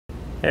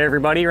Hey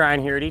everybody,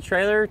 Ryan here at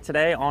eTrailer.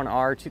 Today on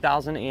our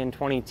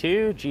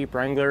 2022 Jeep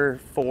Wrangler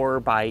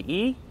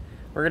 4xe,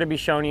 we're going to be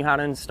showing you how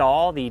to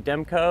install the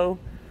Demco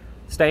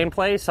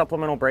Stay-In-Play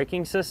supplemental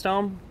braking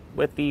system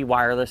with the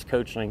wireless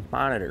CoachLink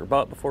monitor.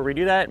 But before we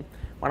do that,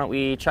 why don't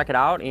we check it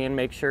out and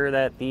make sure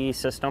that the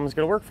system is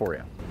going to work for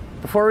you.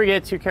 Before we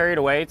get too carried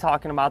away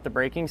talking about the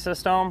braking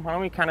system, why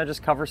don't we kind of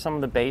just cover some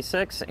of the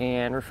basics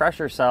and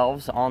refresh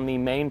ourselves on the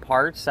main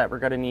parts that we're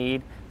going to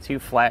need to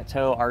flat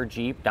tow our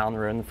Jeep down the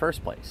road in the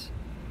first place.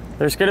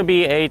 There's going to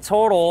be a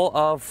total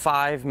of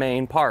 5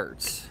 main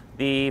parts.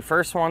 The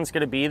first one's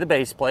going to be the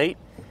base plate,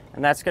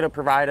 and that's going to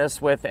provide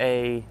us with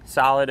a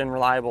solid and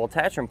reliable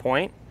attachment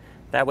point.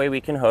 That way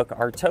we can hook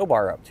our tow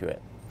bar up to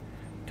it.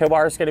 Tow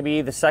bar is going to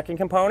be the second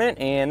component,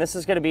 and this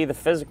is going to be the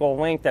physical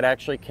link that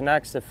actually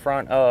connects the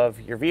front of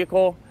your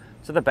vehicle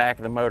to the back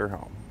of the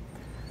motorhome.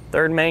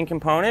 Third main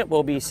component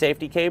will be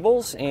safety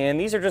cables, and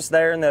these are just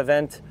there in the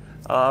event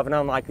of an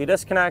unlikely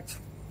disconnect.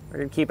 We're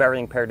going to keep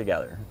everything paired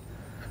together.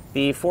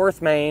 The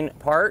fourth main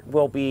part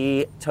will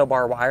be tow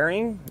bar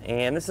wiring,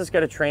 and this is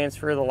going to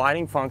transfer the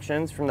lighting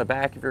functions from the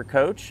back of your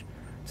coach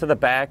to the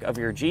back of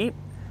your Jeep,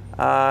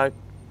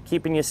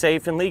 keeping you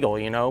safe and legal.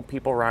 You know,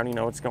 people around you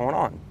know what's going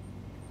on.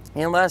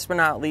 And last but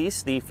not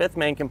least, the fifth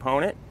main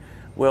component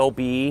will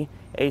be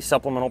a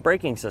supplemental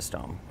braking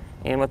system.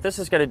 And what this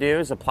is going to do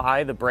is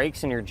apply the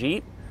brakes in your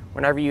Jeep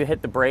whenever you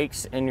hit the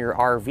brakes in your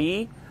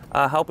RV,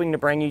 helping to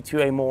bring you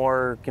to a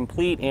more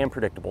complete and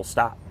predictable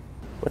stop.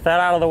 With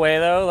that out of the way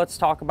though, let's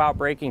talk about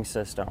braking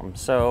system.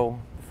 So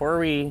before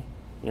we,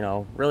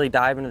 really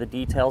dive into the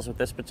details with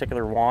this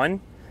particular one,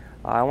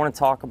 I want to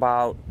talk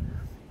about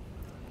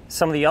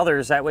some of the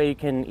others. That way you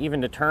can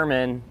even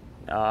determine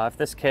if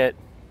this kit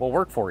will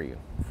work for you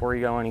before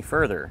you go any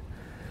further.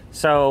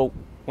 So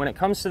when it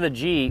comes to the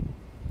Jeep,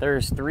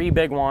 there's 3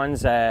 big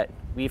ones that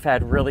we've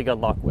had really good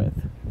luck with.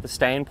 The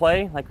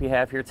Stay-In-Play, like we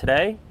have here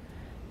today,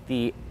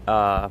 the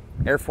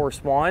Air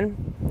Force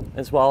One,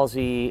 as well as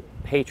the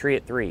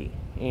Patriot 3.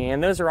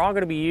 And those are all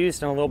going to be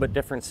used in a little bit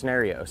different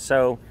scenarios.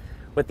 So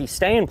with the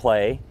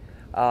Stay-In-Play,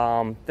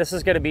 this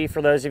is going to be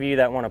for those of you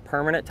that want a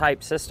permanent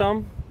type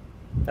system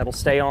that'll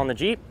stay on the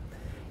Jeep.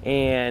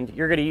 And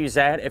you're going to use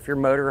that if your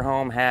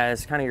motorhome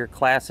has kind of your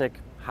classic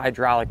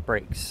hydraulic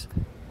brakes.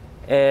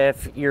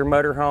 If your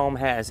motorhome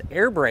has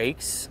air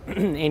brakes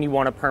and you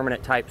want a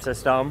permanent type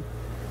system,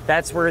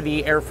 that's where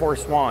the Air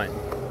Force One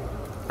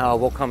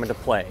will come into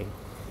play.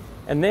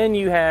 And then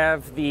you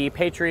have the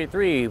Patriot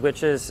 3,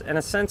 which is in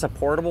a sense a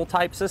portable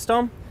type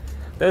system.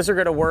 Those are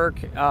going to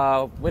work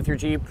with your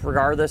Jeep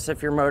regardless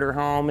if your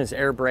motorhome is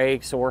air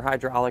brakes or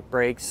hydraulic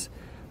brakes.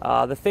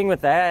 The thing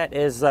with that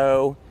is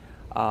though,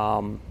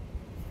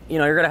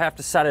 you're going to have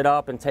to set it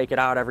up and take it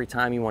out every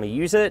time you want to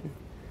use it.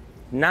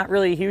 Not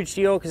really a huge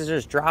deal because it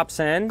just drops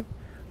in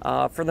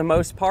for the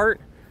most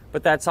part,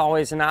 but that's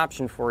always an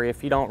option for you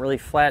if you don't really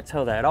flat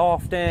tow that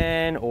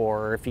often,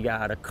 or if you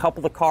got a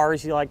couple of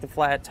cars you like to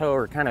flat tow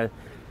or kind of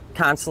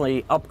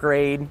constantly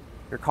upgrade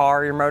your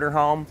car, your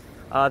motorhome.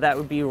 That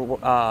would be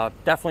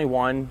definitely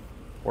one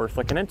worth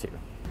looking into.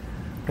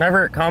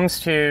 Whenever it comes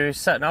to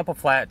setting up a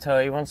flat tow,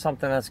 you want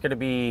something that's going to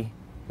be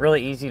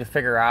really easy to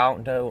figure out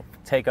and don't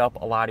take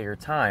up a lot of your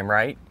time,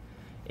 right?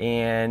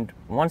 And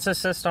once the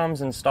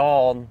system's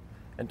installed,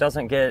 it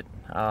doesn't get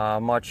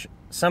much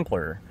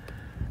simpler.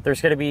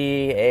 There's going to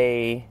be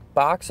a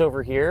box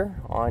over here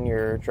on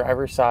your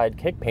driver's side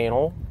kick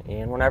panel,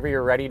 and whenever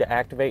you're ready to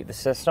activate the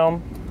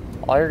system,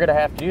 all you're going to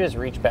have to do is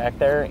reach back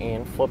there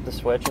and flip the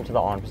switch into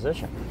the on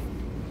position.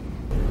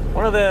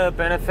 One of the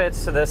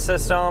benefits to this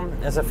system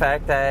is the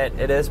fact that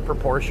it is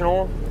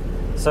proportional.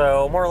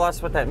 So more or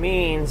less what that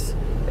means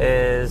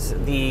is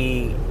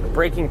the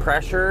braking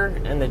pressure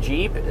in the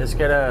Jeep is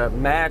going to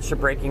match the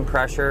braking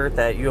pressure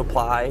that you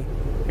apply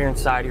here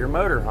inside of your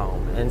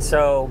motorhome. And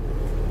so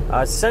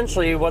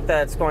essentially what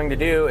that's going to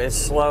do is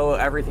slow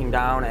everything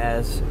down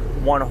as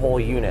one whole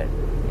unit,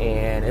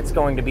 and it's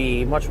going to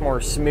be much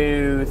more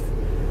smooth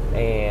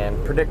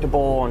and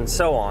predictable and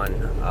so on.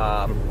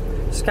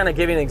 Just kind of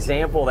give you an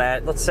example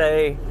that, let's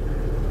say,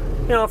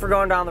 if we're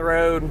going down the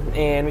road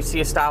and we see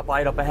a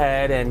stoplight up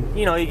ahead and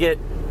you get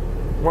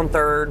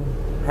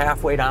 1/3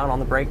 halfway down on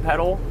the brake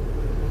pedal,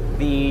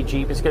 the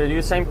Jeep is going to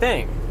do the same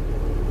thing.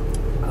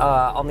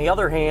 On the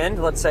other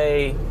hand, let's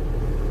say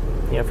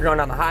if you're going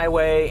down the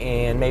highway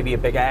and maybe a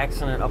big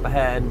accident up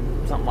ahead,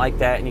 something like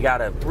that, and you got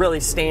to really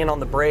stand on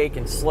the brake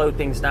and slow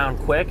things down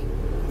quick,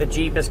 the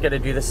Jeep is going to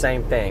do the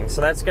same thing.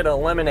 So that's going to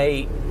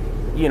eliminate,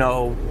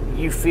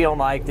 you feel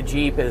like the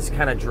Jeep is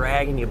kind of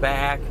dragging you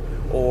back,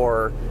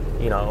 or,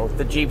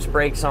 the Jeep's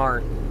brakes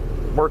aren't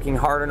working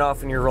hard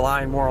enough and you're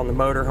relying more on the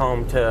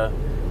motorhome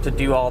to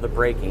do all the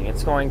braking.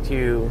 It's going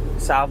to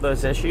solve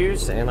those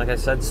issues and, like I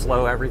said,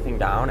 slow everything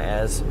down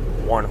as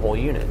one whole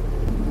unit.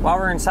 While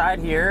we're inside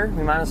here,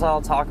 we might as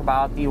well talk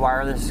about the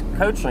wireless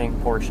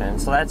CoachLink portion.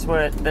 So that's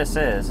what this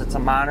is. It's a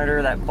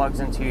monitor that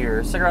plugs into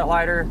your cigarette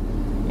lighter,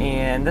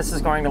 and this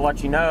is going to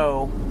let you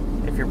know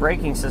if your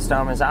braking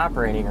system is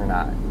operating or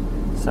not.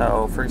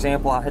 So for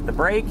example, I'll hit the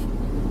brake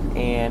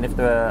and if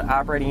the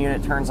operating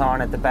unit turns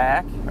on at the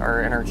back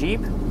or in our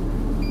Jeep,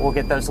 we'll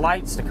get those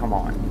lights to come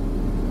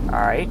on. All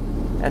right,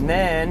 and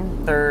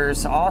then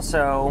there's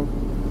also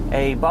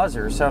a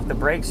buzzer. So if the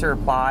brakes are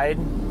applied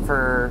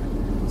for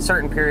a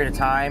certain period of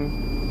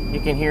time,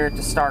 you can hear it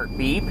to start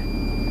beep,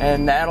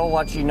 and that'll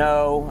let you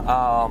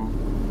know,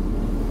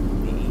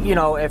 you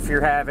know, if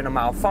you're having a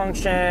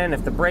malfunction,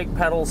 if the brake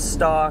pedal's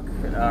stuck,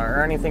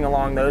 or anything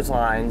along those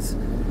lines,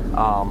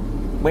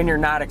 when you're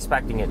not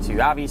expecting it to.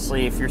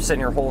 Obviously, if you're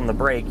sitting here holding the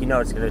brake, you know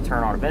it's going to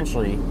turn on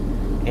eventually.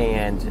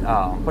 And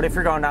but if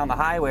you're going down the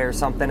highway or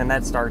something and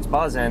that starts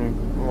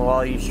buzzing,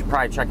 well, you should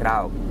probably check it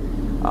out.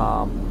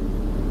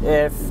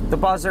 If the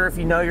buzzer, if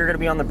you know you're going to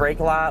be on the brake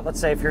a lot, let's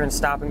say if you're in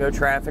stop and go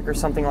traffic or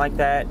something like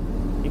that,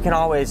 you can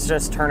always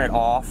just turn it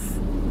off,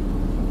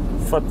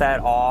 flip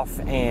that off,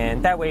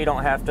 and that way you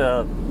don't have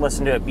to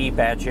listen to it beep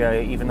at you,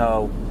 even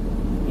though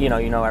you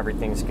know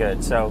everything's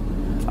good. So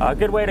a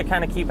good way to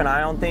kind of keep an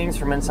eye on things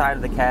from inside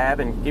of the cab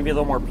and give you a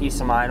little more peace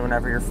of mind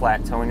whenever you're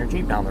flat towing your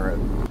Jeep down the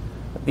road.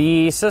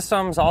 The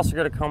system's also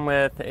going to come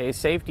with a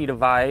safety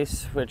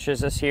device, which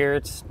is this here.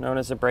 It's known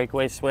as a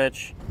breakaway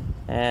switch,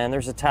 and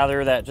there's a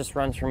tether that just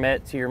runs from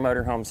it to your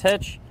motorhome's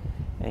hitch.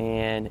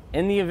 And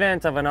in the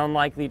event of an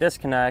unlikely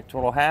disconnect,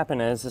 what will happen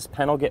is this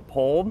pin will get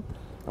pulled,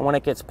 and when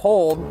it gets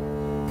pulled,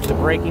 the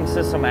braking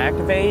system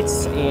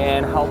activates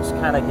and helps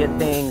kind of get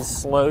things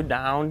slowed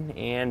down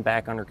and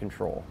back under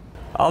control.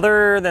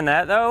 Other than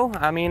that though,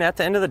 I mean, at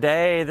the end of the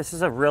day, this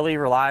is a really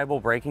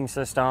reliable braking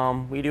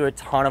system. We do a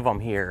ton of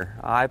them here.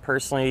 I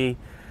personally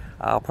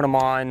put them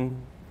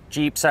on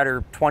Jeeps that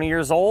are 20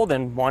 years old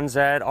and ones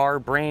that are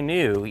brand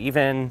new.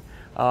 Even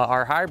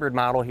our hybrid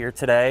model here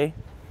today,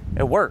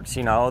 it works,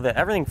 you know, that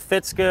everything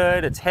fits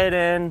good, it's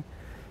hidden,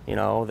 you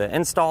know, the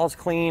install's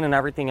clean and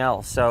everything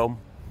else. So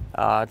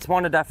it's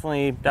one to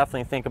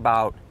definitely think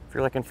about if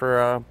you're looking for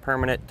a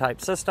permanent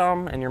type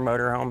system and your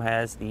motorhome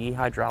has the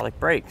hydraulic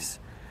brakes.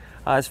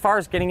 As far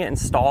as getting it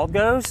installed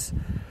goes,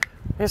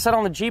 like I said,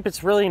 on the Jeep,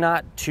 it's really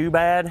not too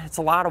bad. It's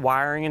a lot of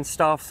wiring and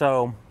stuff,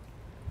 so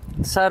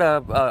set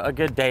a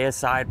good day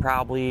aside,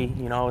 probably,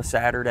 you know, a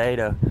Saturday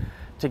to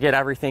get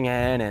everything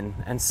in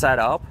and set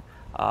up.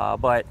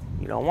 But,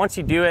 you know, once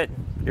you do it,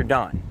 you're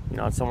done. You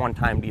know, it's a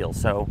one-time deal.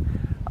 So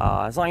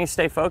as long as you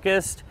stay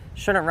focused,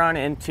 shouldn't run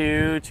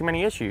into too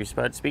many issues.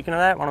 But speaking of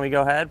that, why don't we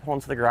go ahead, pull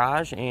into the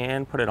garage,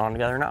 and put it on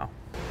together now.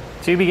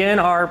 To begin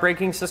our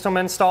braking system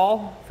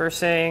install, first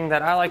thing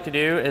that I like to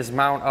do is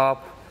mount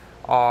up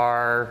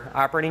our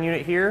operating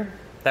unit here.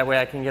 That way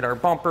I can get our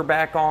bumper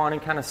back on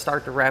and kind of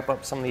start to wrap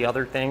up some of the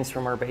other things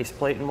from our base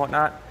plate and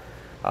whatnot.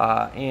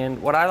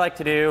 And what I like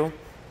to do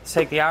is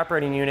take the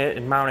operating unit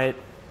and mount it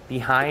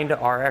behind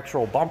our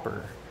actual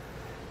bumper.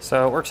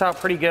 So it works out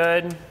pretty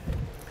good.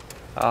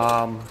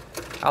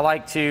 I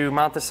like to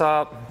mount this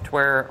up to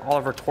where all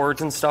of our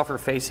cords and stuff are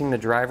facing the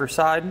driver's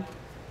side.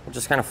 It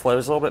just kind of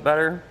flows a little bit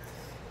better.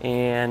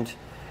 And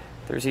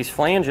there's these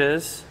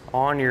flanges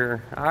on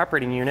your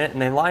operating unit, and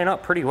they line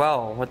up pretty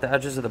well with the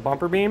edges of the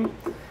bumper beam.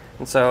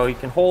 And so you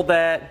can hold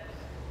that,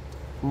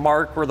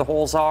 mark where the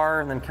holes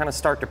are, and then kind of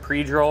start to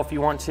pre-drill if you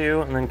want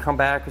to, and then come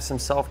back with some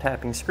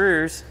self-tapping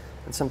screws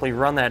and simply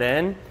run that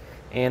in.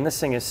 And this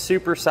thing is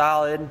super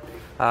solid.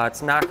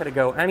 It's not going to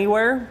go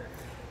anywhere.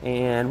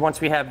 And once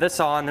we have this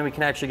on, then we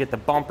can actually get the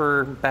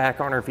bumper back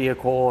on our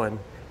vehicle and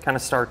kind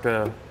of start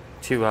to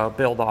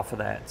build off of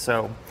that.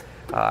 So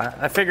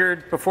I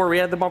figured before we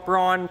had the bumper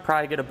on,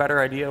 probably get a better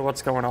idea of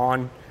what's going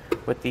on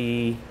with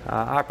the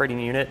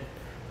operating unit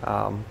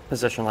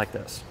position like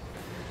this.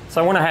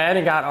 So I went ahead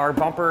and got our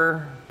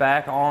bumper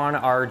back on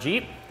our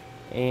Jeep,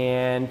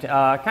 and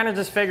kind of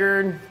just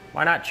figured,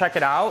 why not check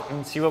it out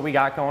and see what we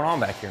got going on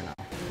back here now.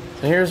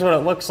 So here's what it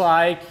looks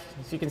like.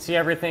 As you can see,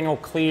 everything will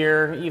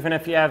clear. Even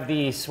if you have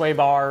the sway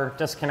bar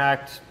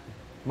disconnect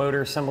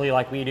motor assembly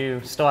like we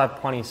do, still have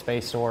plenty of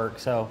space to work.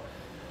 So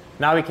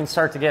now we can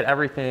start to get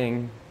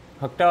everything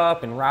hooked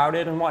up and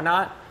routed and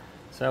whatnot.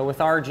 So with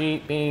our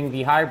Jeep being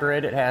the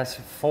hybrid, it has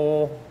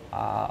full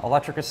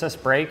electric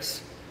assist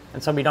brakes,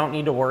 and so we don't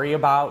need to worry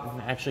about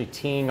actually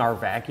teeing our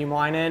vacuum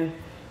line in.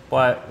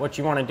 But what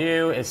you want to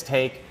do is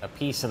take a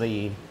piece of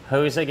the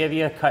hose they give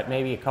you, cut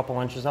maybe a couple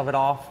inches of it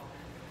off,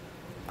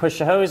 push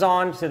the hose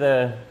on to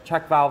the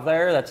check valve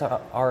there that's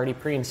already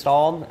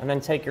pre-installed, and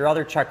then take your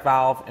other check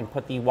valve and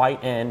put the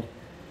white end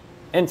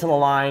into the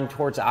line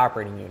towards the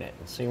operating unit.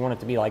 So you want it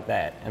to be like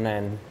that, and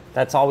then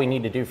that's all we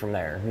need to do from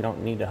there. We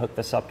don't need to hook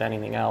this up to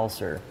anything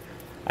else or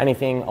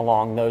anything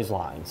along those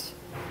lines.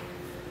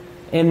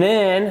 And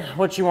then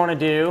what you want to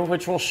do,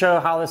 which we'll show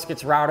how this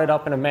gets routed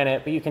up in a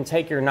minute, but you can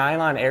take your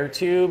nylon air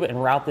tube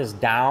and route this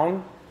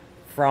down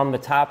from the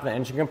top of the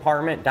engine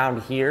compartment down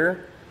to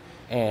here.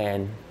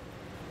 And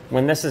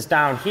when this is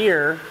down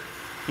here,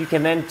 you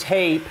can then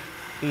tape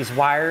these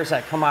wires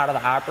that come out of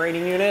the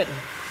operating unit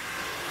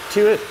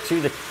to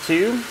the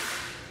tube,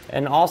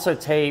 and also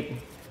tape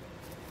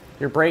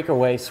your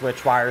breakaway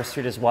switch wires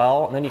to it as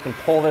well. And then you can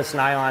pull this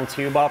nylon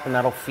tube up, and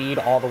that'll feed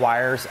all the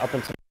wires up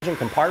into the engine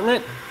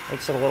compartment.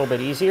 Makes it a little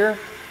bit easier.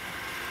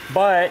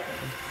 But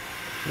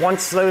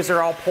Once those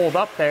are all pulled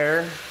up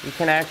there, you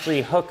can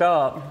actually hook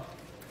up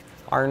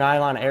our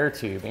nylon air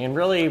tube. And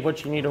really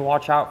what you need to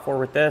watch out for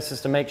with this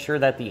is to make sure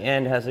that the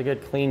end has a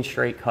good clean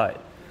straight cut.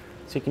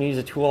 So you can use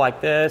a tool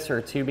like this or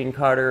a tubing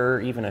cutter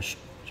or even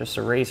just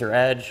a razor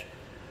edge,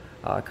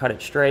 cut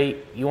it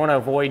straight. You want to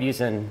avoid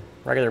using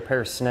regular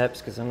pair of snips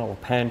because then it'll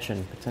pinch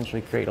and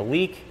potentially create a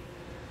leak.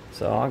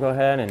 So I'll go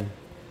ahead and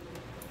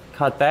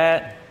cut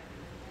that.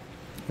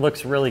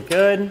 Looks really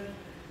good.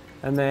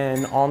 And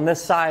then on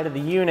this side of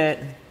the unit,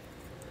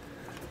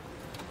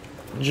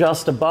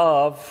 just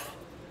above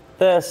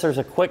this, there's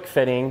a quick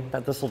fitting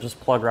that this will just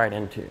plug right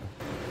into.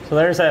 So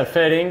there's that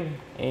fitting,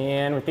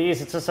 and with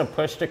these, it's just a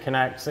push to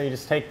connect. So you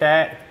just take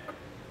that,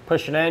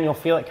 push it in, you'll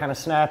feel it kind of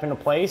snap into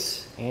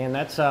place, and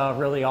that's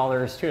really all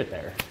there is to it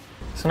there.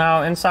 So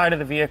now inside of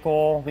the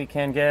vehicle, we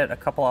can get a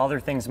couple other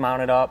things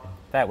mounted up.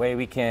 That way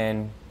we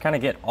can kind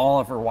of get all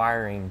of our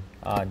wiring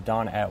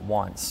done at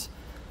once.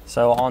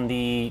 So on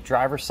the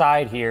driver's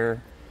side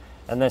here,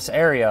 in this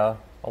area,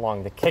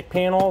 along the kick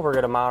panel, we're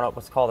going to mount up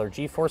what's called our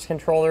G-force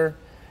controller.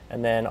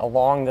 And then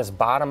along this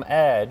bottom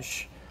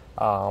edge,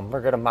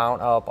 we're going to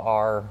mount up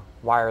our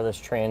wireless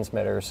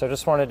transmitter. So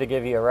just wanted to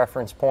give you a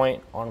reference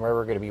point on where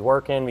we're going to be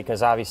working,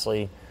 because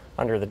obviously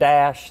under the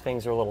dash,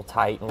 things are a little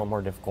tight and a little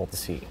more difficult to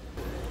see.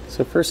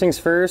 So first things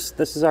first,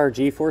 this is our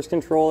G-force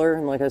controller.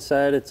 And like I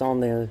said, it's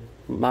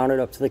mounted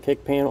up to the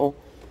kick panel.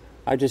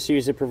 I just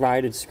use the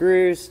provided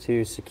screws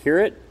to secure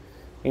it.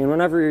 And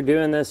whenever you're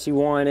doing this, you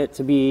want it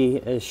to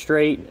be as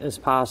straight as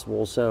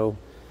possible. So,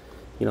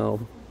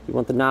 you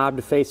want the knob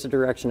to face the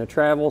direction of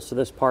travel. So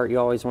this part, you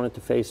always want it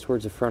to face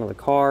towards the front of the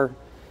car.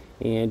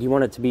 And you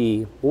want it to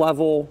be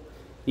level.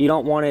 You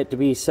don't want it to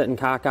be sitting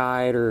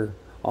cockeyed or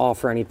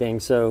off or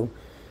anything. So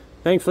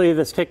thankfully,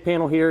 this kick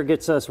panel here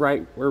gets us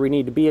right where we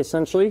need to be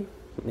essentially.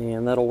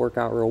 And that'll work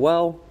out real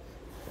well.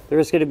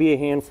 There's going to be a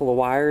handful of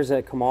wires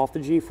that come off the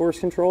G-force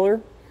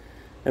controller.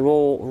 And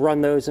we'll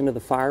run those into the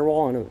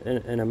firewall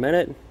in a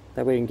minute.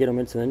 That way we can get them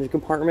into the engine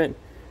compartment.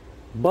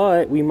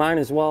 But we might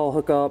as well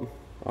hook up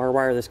our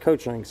wireless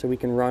CoachLink so we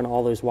can run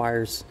all those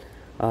wires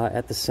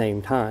at the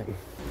same time.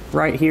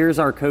 Right here is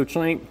our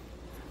CoachLink.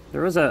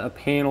 There was a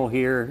panel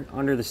here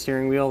under the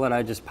steering wheel that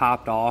I just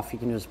popped off. You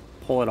can just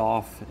pull it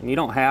off. And you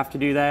don't have to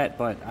do that,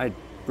 but I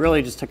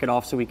really just took it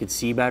off so we could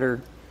see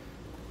better.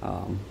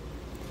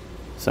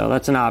 So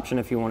that's an option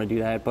if you want to do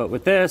that. But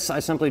with this,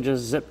 I simply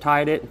just zip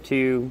tied it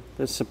to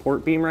this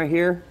support beam right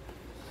here.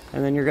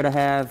 And then you're going to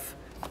have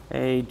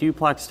a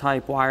duplex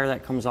type wire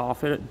that comes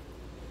off it.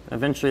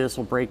 Eventually this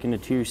will break into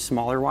two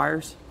smaller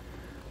wires.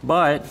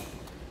 But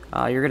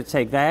you're going to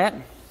take that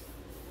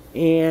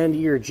and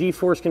your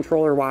G-force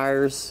controller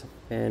wires,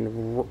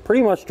 and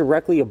pretty much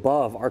directly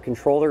above our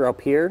controller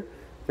up here,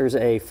 there's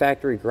a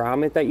factory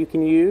grommet that you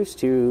can use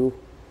to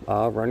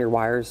run your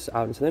wires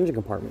out into the engine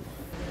compartment.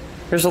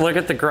 Here's a look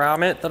at the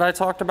grommet that I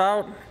talked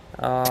about.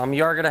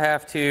 You are going to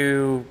have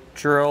to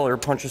drill or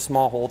punch a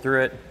small hole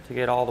through it to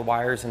get all the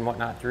wires and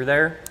whatnot through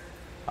there.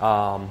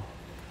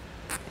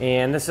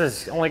 And this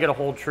is only going to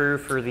hold true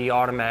for the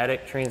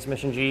automatic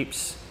transmission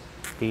Jeeps.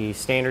 The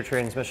standard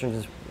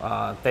transmissions,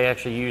 they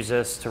actually use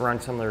this to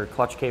run some of their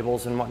clutch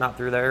cables and whatnot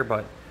through there,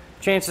 but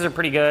chances are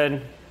pretty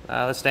good.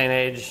 This day and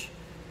age,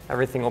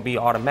 everything will be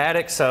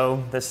automatic,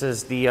 so this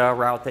is the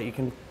route that you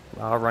can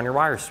run your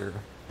wires through.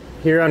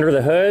 Here under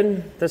the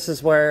hood, this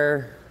is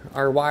where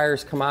our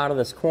wires come out of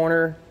this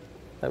corner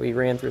that we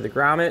ran through the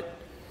grommet,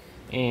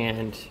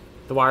 and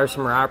the wires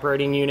from our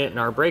operating unit and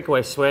our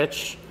breakaway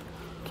switch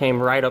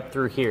came right up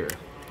through here.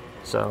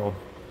 So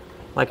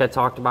like I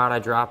talked about, I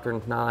dropped our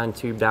nylon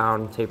tube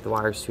down, taped the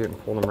wires to it,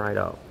 and pulled them right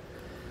up.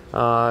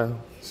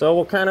 So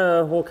we'll kind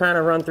of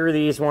run through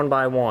these one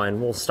by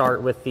one. We'll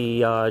start with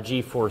the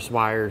G-force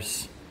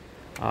wires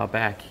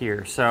back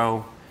here.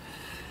 So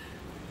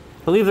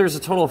I believe there's a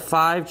total of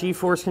 5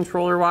 G-force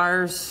controller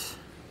wires: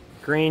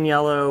 green,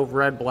 yellow,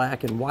 red,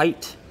 black, and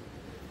white.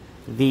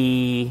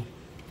 The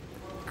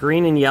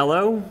green and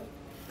yellow,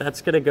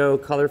 that's going to go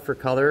color for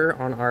color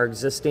on our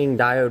existing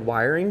diode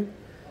wiring.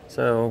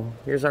 So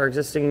here's our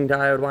existing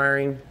diode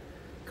wiring.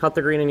 Cut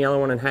the green and yellow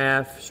one in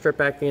half, strip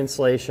back the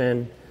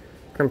insulation,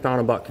 crimped on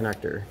a butt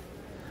connector.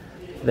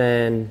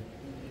 Then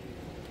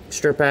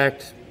strip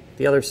back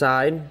the other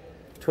side,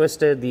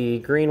 twisted the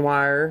green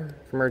wire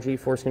from our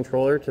G-force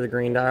controller to the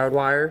green diode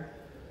wire.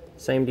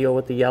 Same deal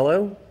with the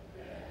yellow.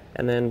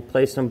 And then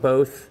placed them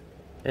both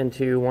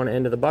into one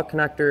end of the butt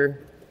connector,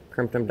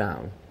 crimped them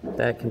down.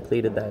 That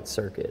completed that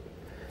circuit.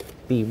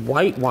 The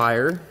white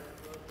wire,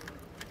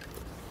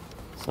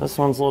 so this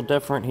one's a little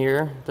different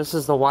here. This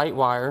is the white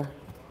wire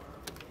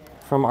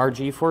from our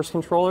G-force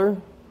controller.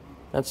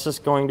 That's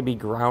just going to be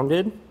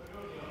grounded.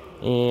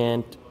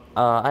 And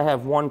I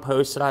have one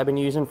post that I've been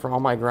using for all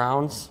my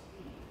grounds,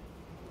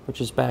 which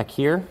is back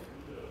here.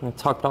 And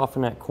tucked off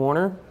in that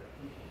corner.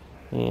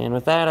 And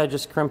with that, I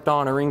just crimped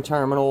on a ring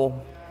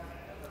terminal,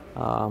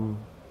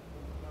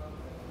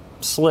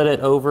 slid it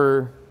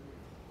over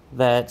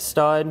that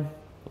stud,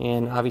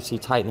 and obviously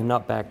tighten the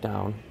nut back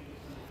down.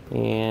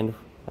 And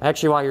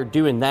actually, while you're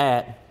doing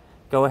that,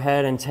 go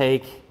ahead and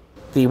take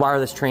the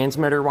wireless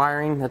transmitter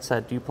wiring, that's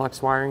that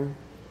duplex wiring,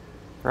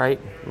 right?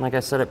 And like I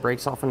said, it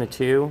breaks off into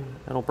two.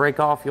 It'll break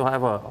off, you'll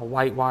have a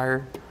white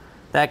wire.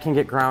 That can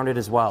get grounded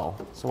as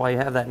well. So while you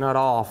have that nut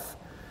off,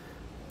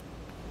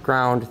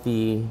 ground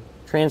the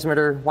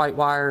transmitter white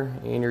wire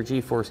and your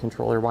G-force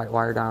controller white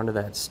wire down to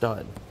that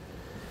stud.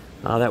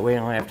 That way you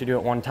only have to do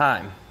it one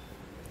time,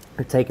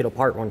 or take it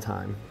apart one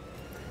time.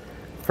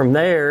 From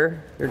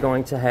there, you're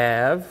going to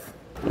have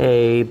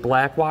a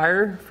black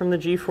wire from the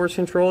G-force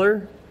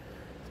controller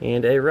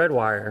and a red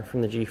wire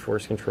from the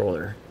G-force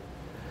controller.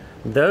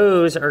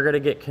 Those are going to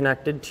get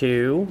connected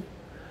to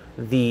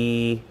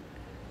the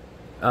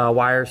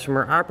wires from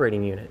our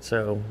operating unit.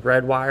 So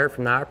red wire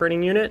from the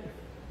operating unit,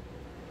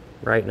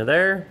 right into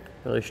there,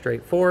 really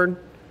straightforward.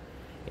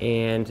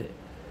 And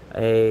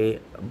a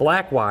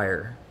black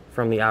wire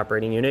from the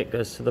operating unit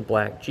goes to the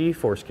black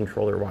G-force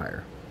controller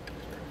wire.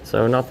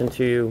 So nothing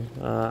too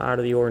out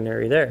of the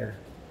ordinary there.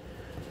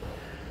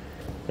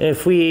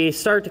 If we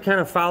start to kind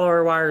of follow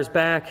our wires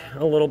back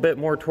a little bit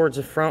more towards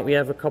the front, we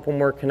have a couple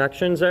more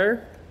connections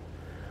there.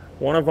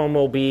 One of them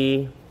will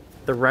be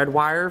the red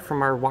wire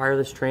from our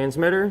wireless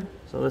transmitter.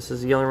 So this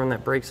is the other one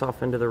that breaks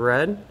off into the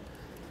red.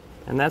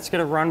 And that's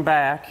going to run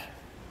back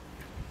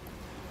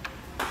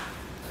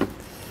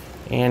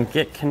and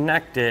get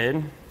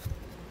connected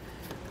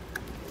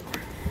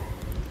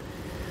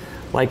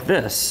like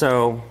this.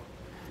 So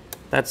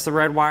that's the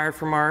red wire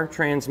from our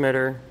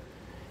transmitter.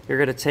 You're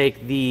going to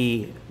take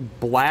the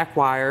black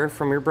wire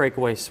from your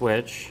breakaway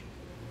switch,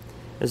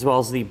 as well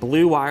as the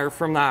blue wire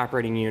from the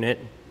operating unit.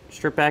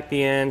 Strip back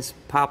the ends,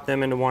 pop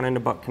them into one end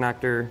of butt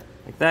connector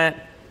like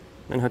that,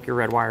 then hook your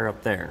red wire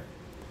up there.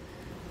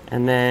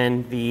 And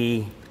then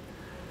the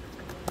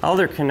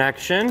other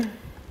connection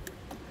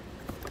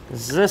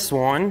is this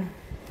one.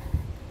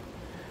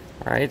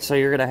 All right, so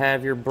you're going to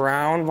have your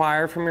brown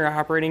wire from your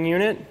operating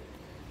unit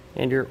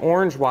and your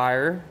orange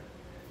wire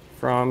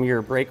from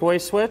your breakaway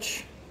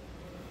switch.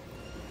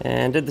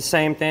 And did the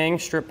same thing,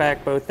 strip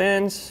back both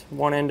ends,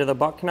 one end of the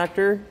butt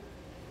connector,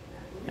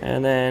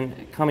 and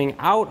then coming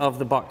out of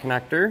the butt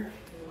connector,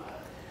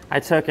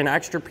 I took an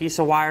extra piece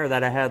of wire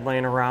that I had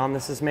laying around.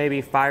 This is maybe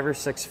 5 or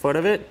 6 foot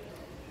of it.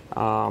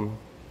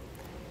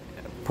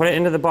 Put it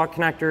into the butt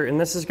connector, and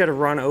this is going to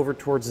run over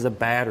towards the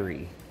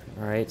battery.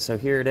 All right, so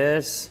here it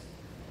is,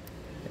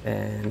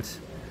 and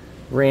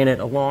ran it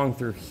along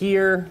through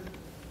here.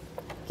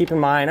 Keep in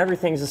mind,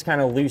 everything's just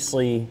kind of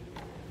loosely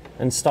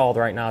installed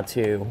right now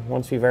too.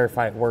 Once we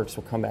verify it works,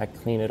 we'll come back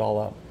and clean it all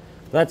up.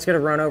 That's going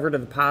to run over to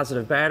the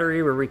positive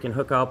battery where we can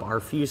hook up our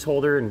fuse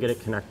holder and get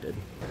it connected.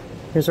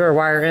 Here's where our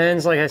wire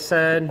ends. Like I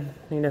said,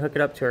 we need to hook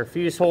it up to our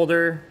fuse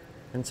holder.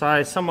 And so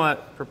I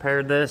somewhat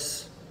prepared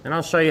this, and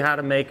I'll show you how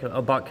to make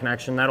a butt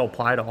connection. That'll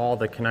apply to all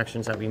the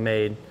connections that we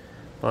made.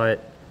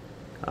 But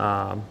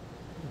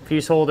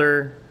fuse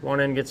holder, one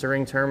end gets a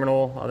ring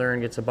terminal, other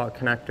end gets a butt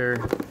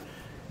connector.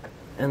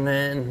 And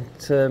then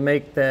to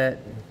make that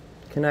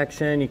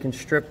connection, you can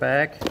strip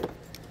back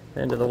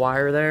the end of the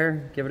wire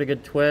there, give it a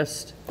good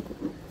twist,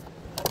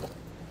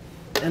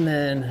 and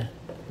then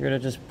you're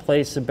going to just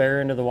place the bare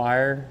end of the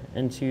wire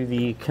into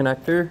the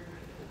connector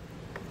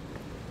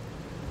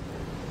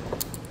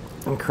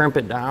and crimp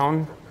it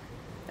down.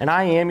 And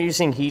I am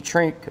using heat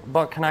shrink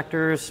butt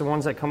connectors. The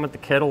ones that come with the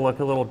kit will look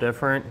a little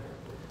different.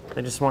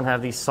 They just won't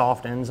have these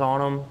soft ends on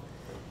them.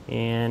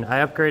 And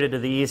I upgraded to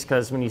these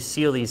because when you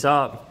seal these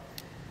up,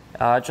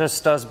 it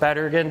just does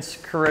better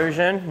against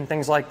corrosion and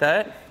things like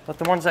that. But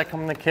the ones that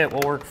come in the kit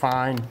will work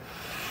fine.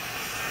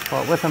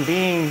 But with them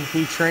being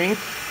heat shrink,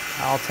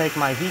 I'll take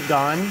my heat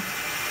gun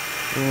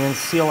and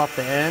seal up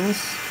the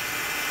ends.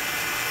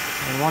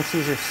 And once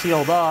these are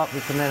sealed up,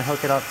 we can then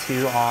hook it up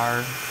to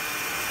our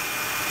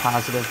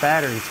positive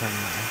battery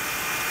terminal.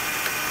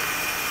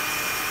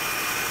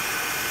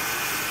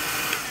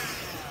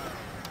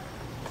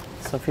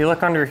 So if you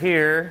look under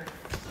here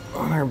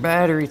on our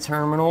battery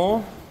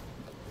terminal,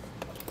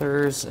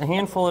 there's a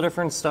handful of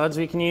different studs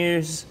we can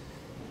use.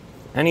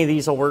 Any of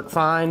these will work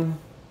fine.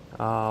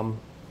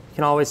 You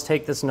can always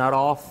take this nut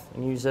off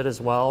and use it as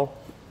well.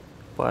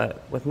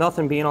 But with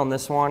nothing being on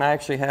this one, I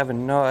actually have a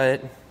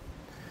nut.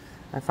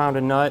 I found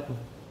a nut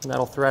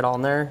that'll thread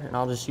on there, and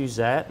I'll just use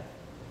that.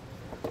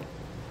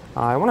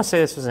 I want to say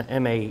this was an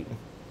M8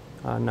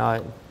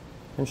 nut,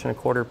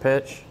 1.25"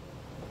 pitch.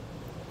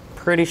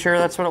 Pretty sure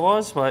that's what it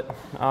was, but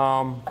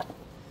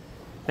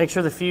make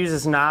sure the fuse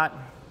is not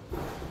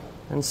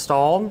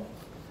installed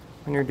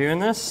when you're doing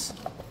this.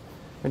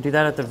 We do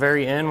that at the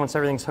very end once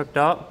everything's hooked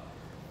up.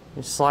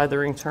 You slide the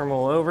ring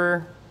terminal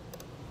over,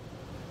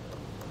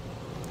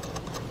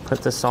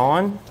 put this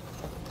on,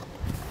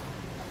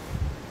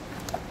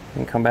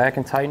 and come back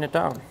and tighten it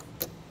down.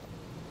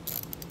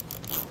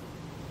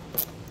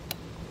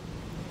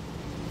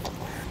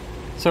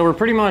 So we're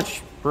pretty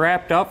much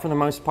wrapped up for the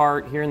most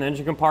part here in the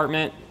engine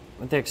compartment,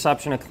 with the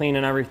exception of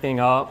cleaning everything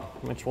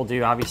up, which we'll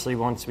do obviously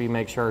once we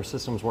make sure our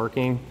system's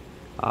working.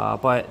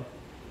 But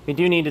we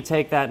do need to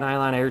take that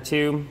nylon air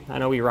tube. I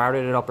know we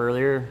routed it up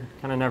earlier,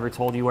 kind of never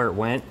told you where it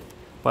went.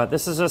 But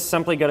this is just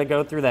simply going to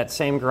go through that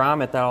same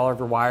grommet that all of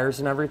our wires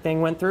and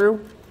everything went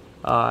through.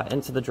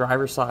 into the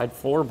driver's side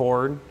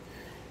floorboard,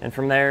 and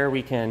from there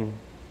we can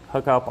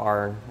hook up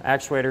our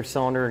actuator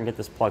cylinder and get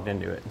this plugged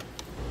into it.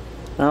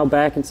 Now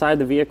back inside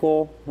the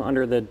vehicle,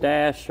 under the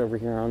dash over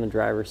here on the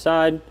driver's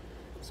side,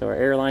 so our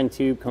airline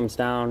tube comes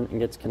down and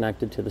gets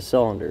connected to the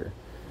cylinder.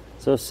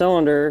 So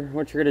cylinder,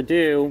 what you're going to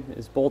do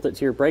is bolt it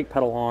to your brake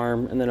pedal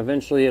arm, and then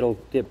eventually it'll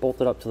get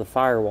bolted up to the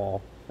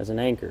firewall as an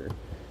anchor.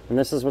 And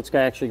this is what's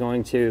actually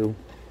going to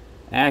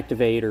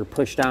activate or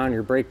push down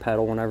your brake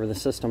pedal whenever the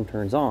system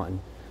turns on.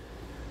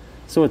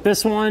 So with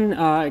this one,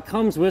 it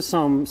comes with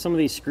some of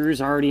these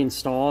screws already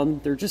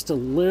installed. They're just a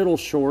little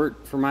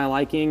short for my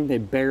liking. They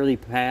barely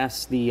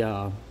pass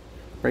the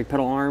brake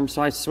pedal arm,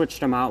 so I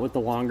switched them out with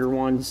the longer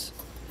ones.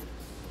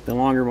 The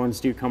longer ones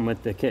do come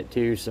with the kit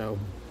too, so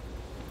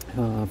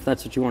if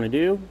that's what you want to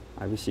do,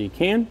 obviously you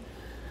can.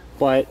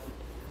 But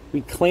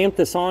we clamp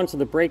this onto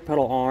the brake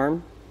pedal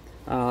arm,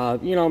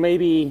 you know,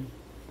 maybe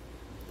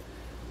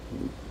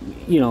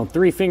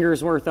 3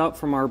 fingers worth up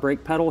from our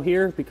brake pedal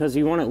here, because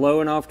you want it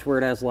low enough to where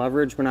it has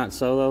leverage, but not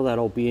so low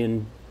that'll be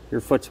in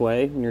your foot's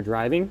way when you're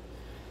driving.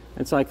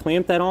 And so I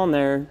clamp that on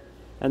there,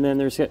 and then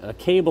there's a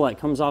cable that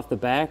comes off the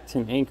back to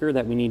an anchor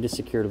that we need to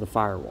secure to the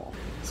firewall.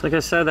 So like I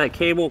said, that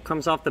cable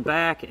comes off the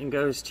back and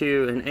goes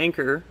to an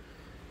anchor,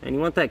 and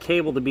you want that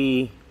cable to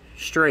be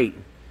straight.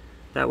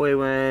 That way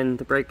when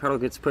the brake pedal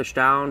gets pushed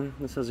down,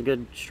 this is a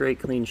good straight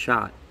clean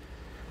shot.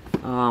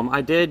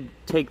 I did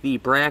take the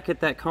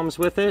bracket that comes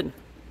with it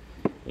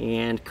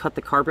and cut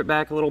the carpet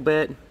back a little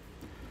bit,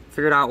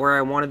 figured out where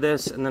I wanted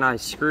this, and then I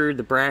screwed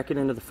the bracket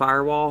into the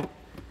firewall.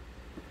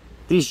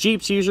 These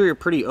Jeeps usually are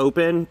pretty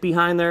open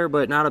behind there,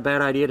 but not a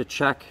bad idea to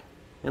check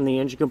in the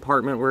engine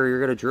compartment where you're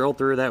going to drill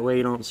through. That way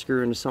you don't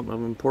screw into something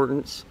of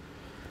importance.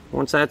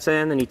 Once that's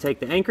in, then you take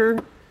the anchor,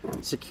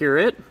 secure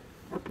it,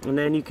 and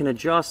then you can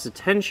adjust the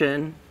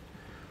tension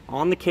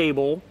on the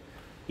cable.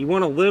 You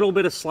want a little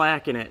bit of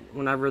slack in it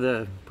whenever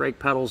the brake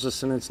pedal is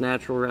just in its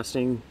natural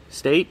resting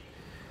state.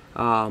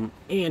 And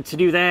to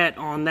do that,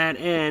 on that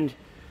end,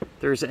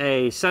 there's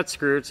a set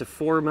screw. It's a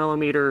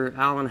 4mm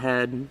Allen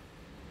head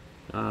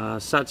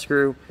set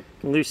screw. You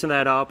can loosen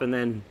that up and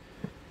then,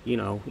 you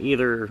know,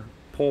 either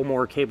pull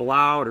more cable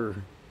out or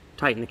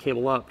tighten the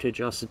cable up to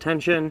adjust the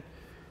tension,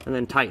 and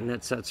then tighten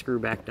that set screw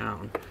back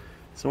down.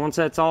 So once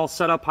that's all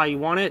set up how you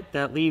want it,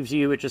 that leaves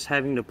you with just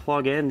having to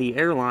plug in the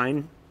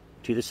airline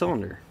to the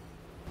cylinder.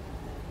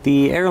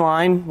 The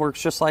airline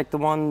works just like the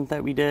one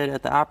that we did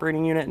at the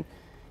operating unit.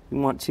 You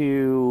want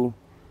to,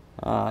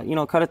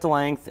 cut it to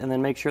length, and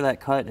then make sure that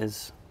cut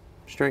is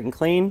straight and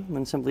clean, and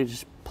then simply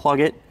just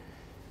plug it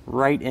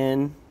right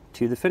in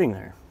to the fitting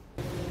there.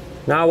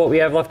 Now what we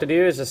have left to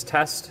do is just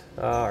test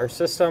our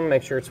system,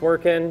 make sure it's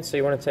working. So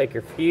you want to take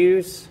your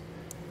fuse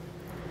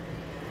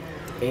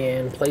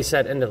and place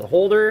that into the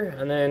holder,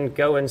 and then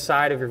go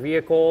inside of your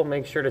vehicle.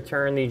 Make sure to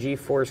turn the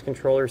G-force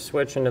controller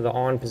switch into the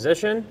on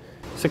position.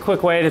 It's a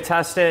quick way to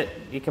test it.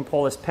 You can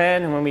pull this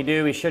pin, and when we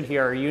do, we should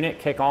hear our unit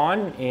kick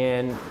on,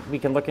 and we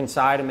can look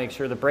inside and make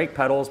sure the brake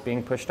pedal is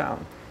being pushed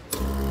down.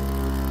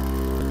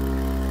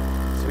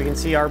 So we can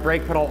see our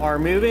brake pedal are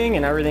moving,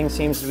 and everything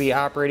seems to be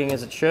operating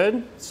as it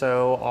should.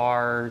 So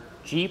our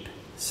Jeep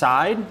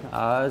side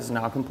is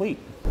now complete.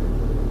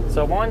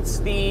 So once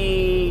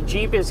the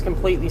Jeep is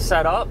completely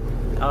set up,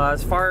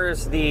 as far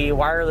as the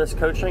wireless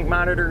CoachLink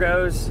monitor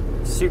goes,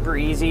 super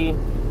easy.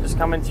 Just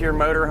come into your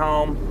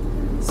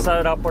motorhome, set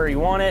it up where you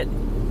want it,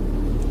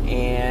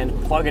 and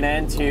plug it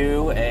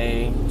into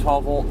a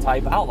 12-volt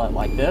type outlet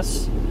like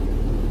this.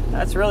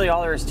 That's really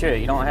all there is to it.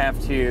 You don't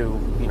have to,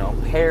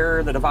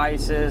 pair the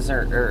devices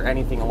or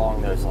anything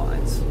along those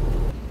lines.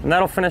 And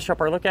that'll finish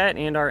up our look at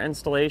and our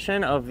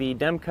installation of the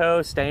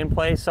Demco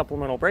Stay-In-Play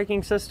supplemental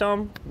braking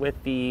system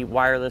with the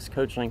wireless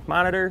CoachLink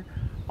monitor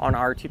on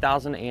our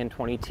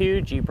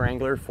 2022 Jeep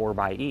Wrangler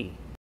 4xe.